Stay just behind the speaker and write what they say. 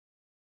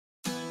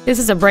This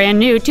is a brand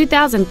new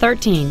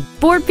 2013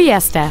 Ford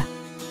Fiesta.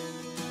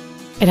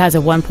 It has a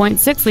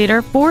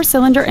 1.6-liter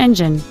four-cylinder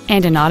engine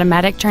and an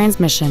automatic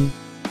transmission.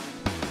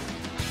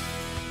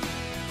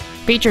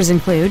 Features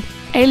include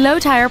a low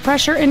tire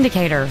pressure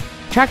indicator,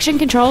 traction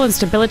control and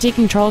stability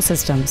control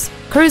systems,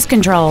 cruise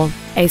control,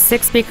 a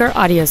 6-speaker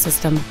audio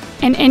system,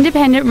 an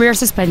independent rear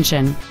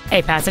suspension,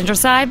 a passenger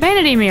side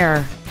vanity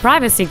mirror,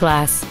 privacy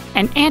glass,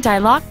 an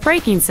anti-lock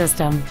braking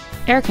system,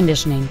 air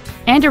conditioning,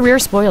 and a rear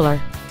spoiler.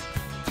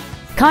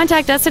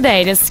 Contact us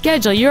today to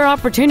schedule your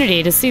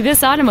opportunity to see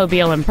this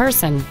automobile in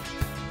person.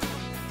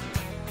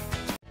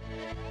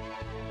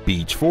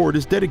 Beach Ford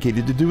is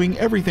dedicated to doing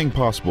everything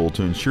possible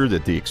to ensure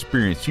that the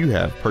experience you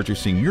have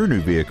purchasing your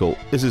new vehicle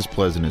is as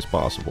pleasant as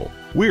possible.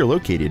 We are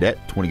located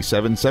at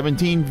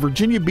 2717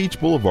 Virginia Beach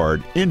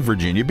Boulevard in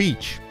Virginia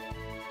Beach.